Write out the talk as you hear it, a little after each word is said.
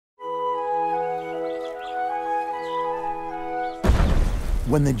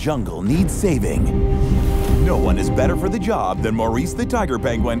when the jungle needs saving. No one is better for the job than Maurice the tiger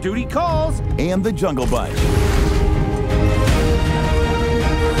penguin. Duty calls! And the Jungle Bunch.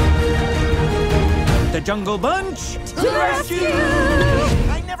 The Jungle Bunch! To rescue!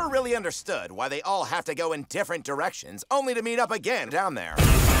 I never really understood why they all have to go in different directions, only to meet up again down there.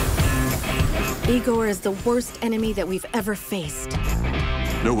 Igor is the worst enemy that we've ever faced.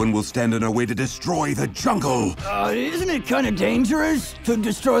 No one will stand in our way to destroy the jungle. Isn't it kind of dangerous to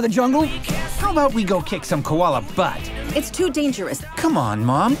destroy the jungle? How about we go kick some koala butt? It's too dangerous. Come on,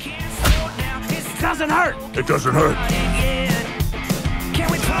 Mom. It doesn't hurt. It doesn't hurt.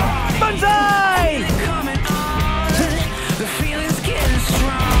 Banzai!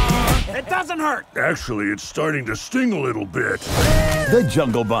 It doesn't hurt. Actually, it's starting to sting a little bit. The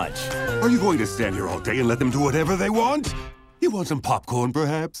Jungle Bunch. Are you going to stand here all day and let them do whatever they want? You want some popcorn,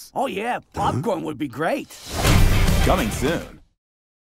 perhaps? Oh, yeah. Popcorn would be great. Coming soon.